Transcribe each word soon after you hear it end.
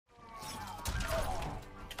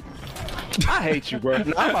I hate you, bro.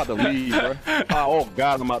 Nah, I'm about to leave, bro. Oh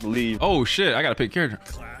God, I'm about to leave. Oh shit, I gotta pick character.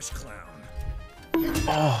 Class clown.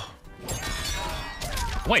 Oh.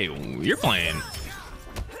 Wait, you're playing.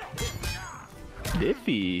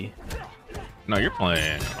 Iffy. No, you're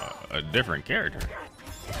playing a different character.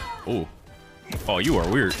 Oh. Oh, you are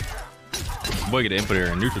weird. Boy, get the input here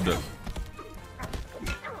and neutral duck.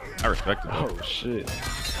 I respect it though. Oh shit.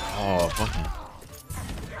 Oh, fucking.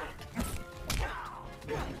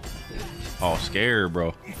 Oh, scared,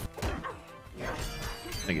 bro.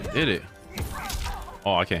 Nigga did it.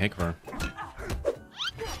 Oh, I can't hit confirm.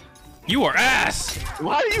 You are ass!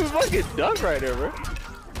 Why do you fucking dunk right there, bro?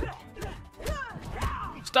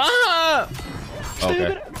 Stop!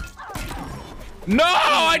 Okay. No,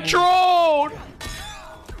 I trolled!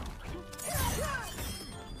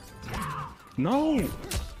 No.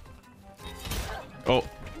 Oh.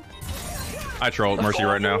 I trolled Mercy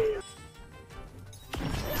right now.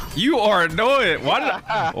 You are annoying. Why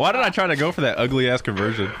did I try to go for that ugly ass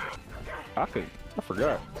conversion? I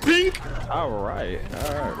forgot. Pink. All right,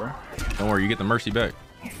 bro. Don't worry, you get the Mercy back.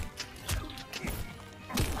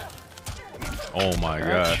 Oh my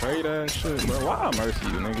god. Trade that shit, bro. Why I mercy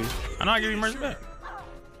you, nigga? I know I give you Mercy back.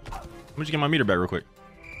 Let me just get my meter back real quick.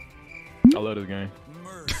 I love this game.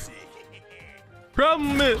 Mercy.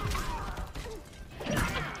 Problem is.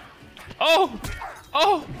 Oh.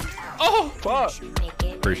 Oh. Oh. Fuck.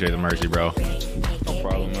 Appreciate the Mercy, bro. No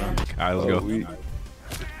problem, man. All right, let's go.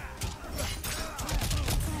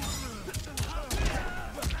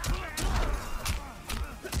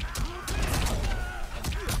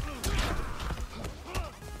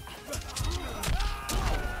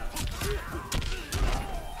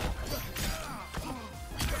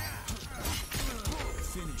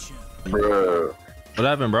 Bro. What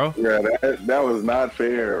happened, bro? Yeah, that was not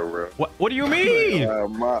fair, bro. What do you mean?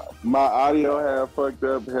 My audio had fucked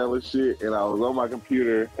up hella shit, and I was on my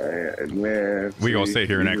computer, and man. We gonna sit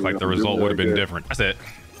here and act like the result would have been different. I said,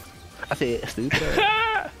 stupid.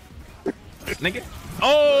 nigga.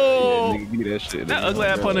 Oh, Yeah, nigga, give me that shit. that ugly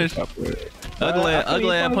ass punish. Ugly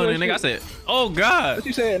ass punish, nigga. I said, oh god. What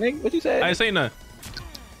you said, nigga? What you said? I ain't saying nothing.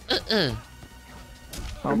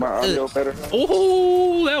 My audio better.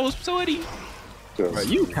 Oh, that was sweaty. Bro,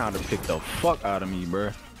 you counter picked the fuck out of me,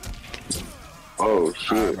 bro. Oh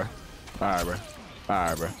shit. All right, bro.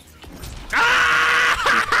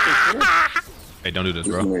 Hey, don't do this,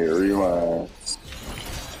 bro. Rewind.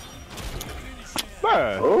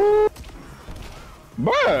 Bruh. Oh,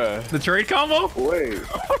 Bruh. The trade combo? wait.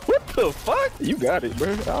 What the fuck? You got it,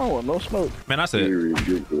 bro. I don't want no smoke. Man, I said, You're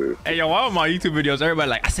ridiculous. hey, yo, why on my YouTube videos,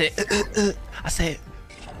 everybody like, I said. I said.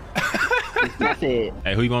 Hey,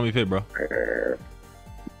 who you want me to pick, bro?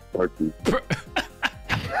 Fuck you.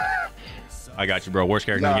 I got you, bro. Worst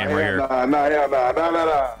character in the game right here. Nah.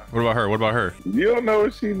 What about her? What about her? You don't know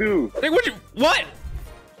what she do. Hey, what?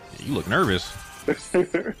 You look nervous.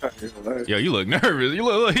 Yo, you look nervous. You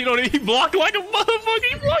look he blocked like a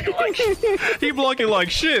motherfucker. He blocking like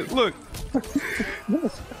shit. Look.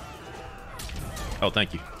 Oh,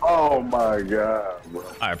 thank you. Oh my god, bro.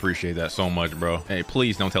 I appreciate that so much, bro. Hey,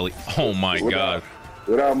 please don't tell me. Oh my god.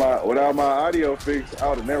 Without my audio fix, I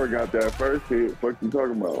would have never got that first hit. What you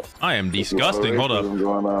talking about? I am disgusting. Hold up.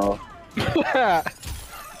 Going on.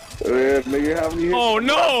 Nigga, how many hits? Oh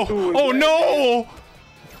no. Oh no.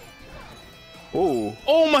 Oh.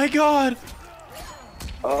 Oh my god.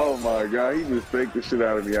 Oh my god, he just faked the shit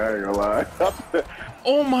out of me. I ain't gonna lie.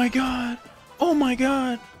 Oh my god. Oh my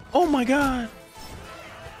god. Oh my god.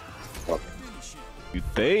 You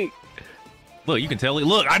think? Look, you can tell it.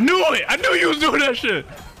 Look, I knew it. I knew you was doing that shit.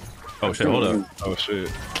 Oh shit, hold up. Oh shit.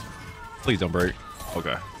 Please don't break.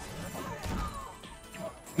 Okay.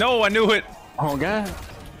 No, I knew it. Oh god.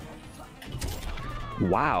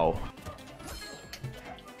 Wow.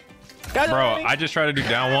 Bro, I just tried to do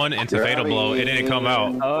down one into fatal blow. It didn't come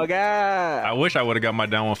out. Oh god. I wish I would have got my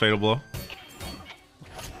down one fatal blow.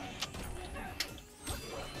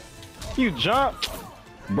 You jumped.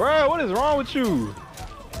 Bro, what is wrong with you?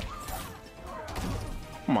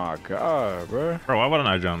 Oh my god, bro. Bro, why wouldn't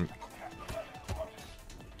I jump?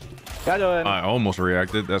 I almost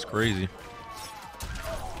reacted. That's crazy.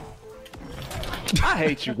 I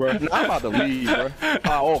hate you, bro. I'm about to leave, bro.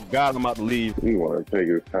 Oh god, I'm about to leave. He want to take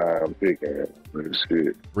his time picking this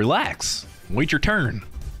shit. Relax. Wait your turn.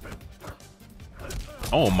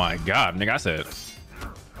 Oh my god, nigga, I said.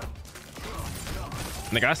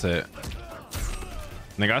 Nigga, I said.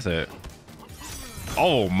 Nigga, I said.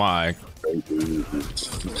 Oh my.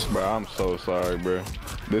 Bro, I'm so sorry, bro.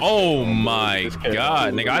 Oh my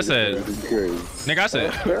god, nigga, I said. Nigga, I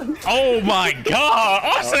said. Oh my god,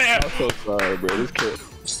 I said. I'm so sorry, bro. This kid.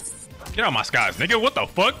 Get out of my skies, nigga. What the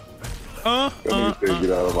fuck? Let me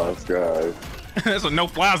get out of my skies. There's a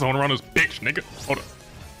no-fly zone around this bitch, nigga. Hold up.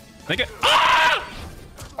 Nigga. Ah!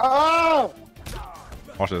 Oh!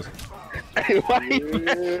 Watch this. Hey, why?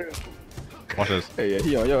 Yeah. Watch this. Hey, yeah,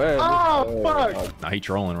 he on your ass. Oh, fuck! Nah, he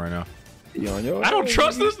trolling right now. He on your ass. I don't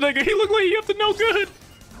trust this nigga. He look like he up to no good.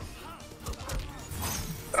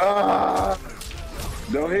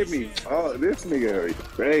 Don't hit me. Oh, this nigga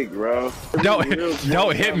fake, bro. Don't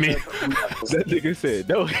hit me. That nigga said,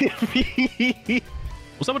 don't hit me.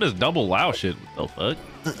 What's up with this double loud shit? What the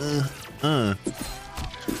fuck?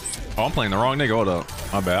 Oh, I'm playing the wrong nigga. Hold up.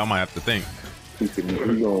 My bad. I might have to think. He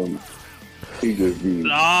just be.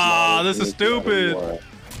 Ah, this is stupid.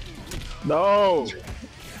 No.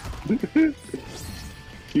 Keep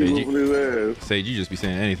moving his ass. Sage, you just be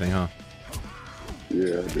saying anything, huh?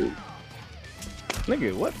 Yeah, I do.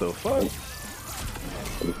 Nigga, what the fuck?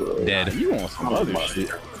 Dead. You want some other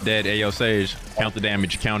shit? Dead. Ayo, Sage. Count the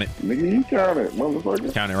damage. Count it. Nigga, you count it,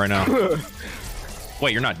 motherfucker. Count it right now.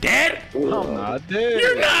 Wait, you're not dead? I'm not dead.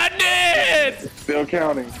 You're not dead! Still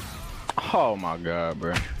counting. Oh my god,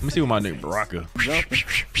 bro. Let me see what my nigga Baraka.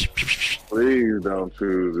 Please don't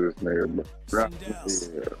choose this nigga, bro.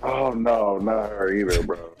 Oh no, not her either,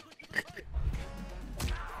 bro.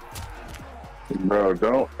 Bro,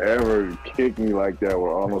 don't ever kick me like that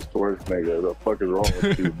with Arnold Schwarzenegger. The fuck is wrong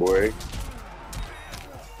with you, boy?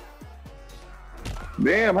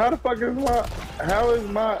 Damn, how the fuck is how is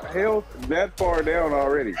my health that far down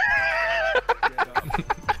already?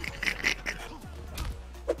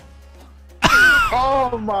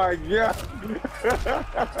 Oh my god.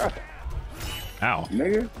 Ow.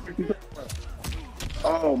 Nigga.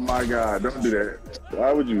 Oh my god, don't do that.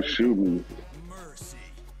 Why would you shoot me?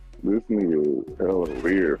 This nigga is hella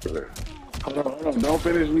weird for that. Hold on, don't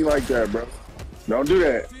finish me like that, bro. Don't do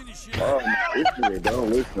that. Oh, this nigga don't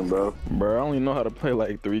listen, bro. Bro, I only know how to play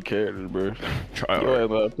like 3 characters, bro. Try Yo, I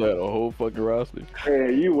know how to play the whole fucking roster.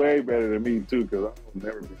 Hey, you way better than me too, cause I'll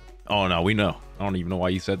never be. Oh no, we know. I don't even know why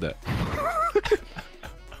you said that.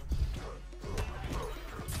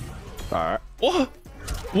 Alright. What?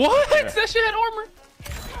 What? Yeah. That shit had armor.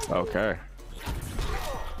 Okay.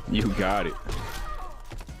 You got it.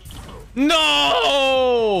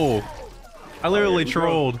 No! I literally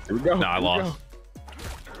trolled. Here we go. Nah, I lost.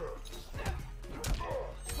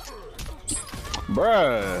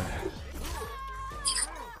 Bruh.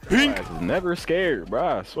 Pink. Never scared,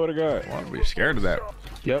 bruh. I swear to God. Why are we scared of that?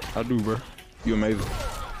 Yep, I do, bro. You amazing.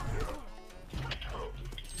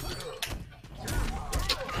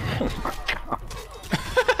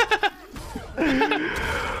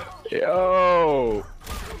 Yo.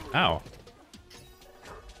 Ow.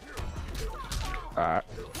 Alright.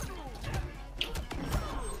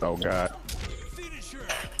 Oh god.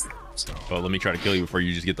 Well, let me try to kill you before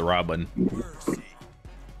you just get the raw button.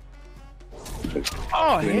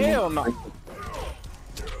 Oh hell no.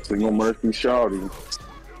 Single mercy shawty.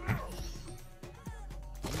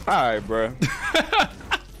 Alright, bro.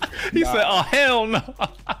 He said, "Oh hell no."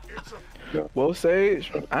 Well, Sage,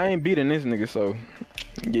 I ain't beating this nigga, so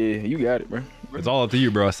yeah, you got it, bro. It's all up to you,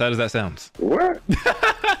 bro. As sad as that sounds. What?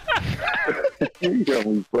 You got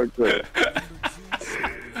me fucked up.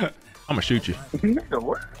 I'm gonna shoot you. Nigga,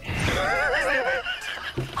 what?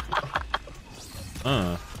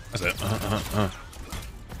 That's it.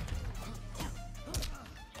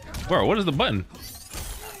 Bro, what is the button?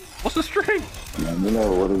 What's the string? You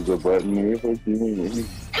know what is the button here? What you mean?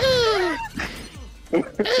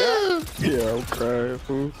 Yeah, I'm crying,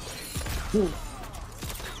 fool.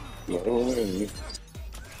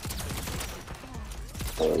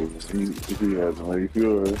 Oh, he has to make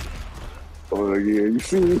sure. Oh yeah, you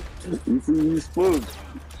see, he's spooked.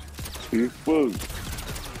 He's spooked.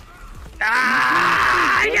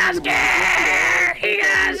 Ah! He got scared! He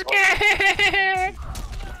got scared!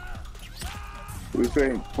 This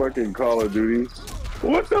ain't fucking Call of Duty.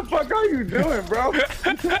 What the fuck are you doing, bro? What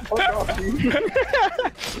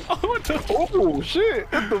the? Oh shit!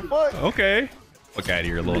 What the fuck? Okay. Fuck out of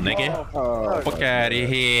here, little nigga. Fuck out of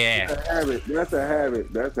here. That's a habit. That's a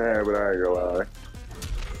habit. That's a habit. I ain't gonna lie.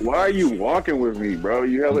 Why are you walking with me, bro?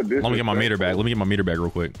 You hella disrespectful. Let me get my meter back. Let me get my meter back real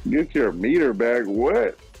quick. Get your meter back.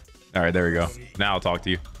 What? All right, there we go. Now I'll talk to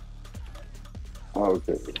you.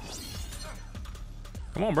 Okay.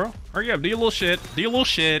 Come on, bro. Hurry up. Do your little shit. Do your little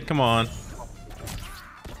shit. Come on.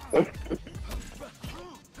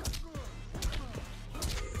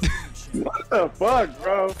 What the fuck,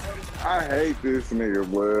 bro? I hate this nigga,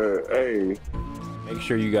 boy. Hey. Make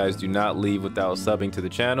sure you guys do not leave without subbing to the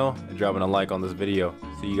channel and dropping a like on this video.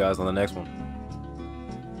 See you guys on the next one.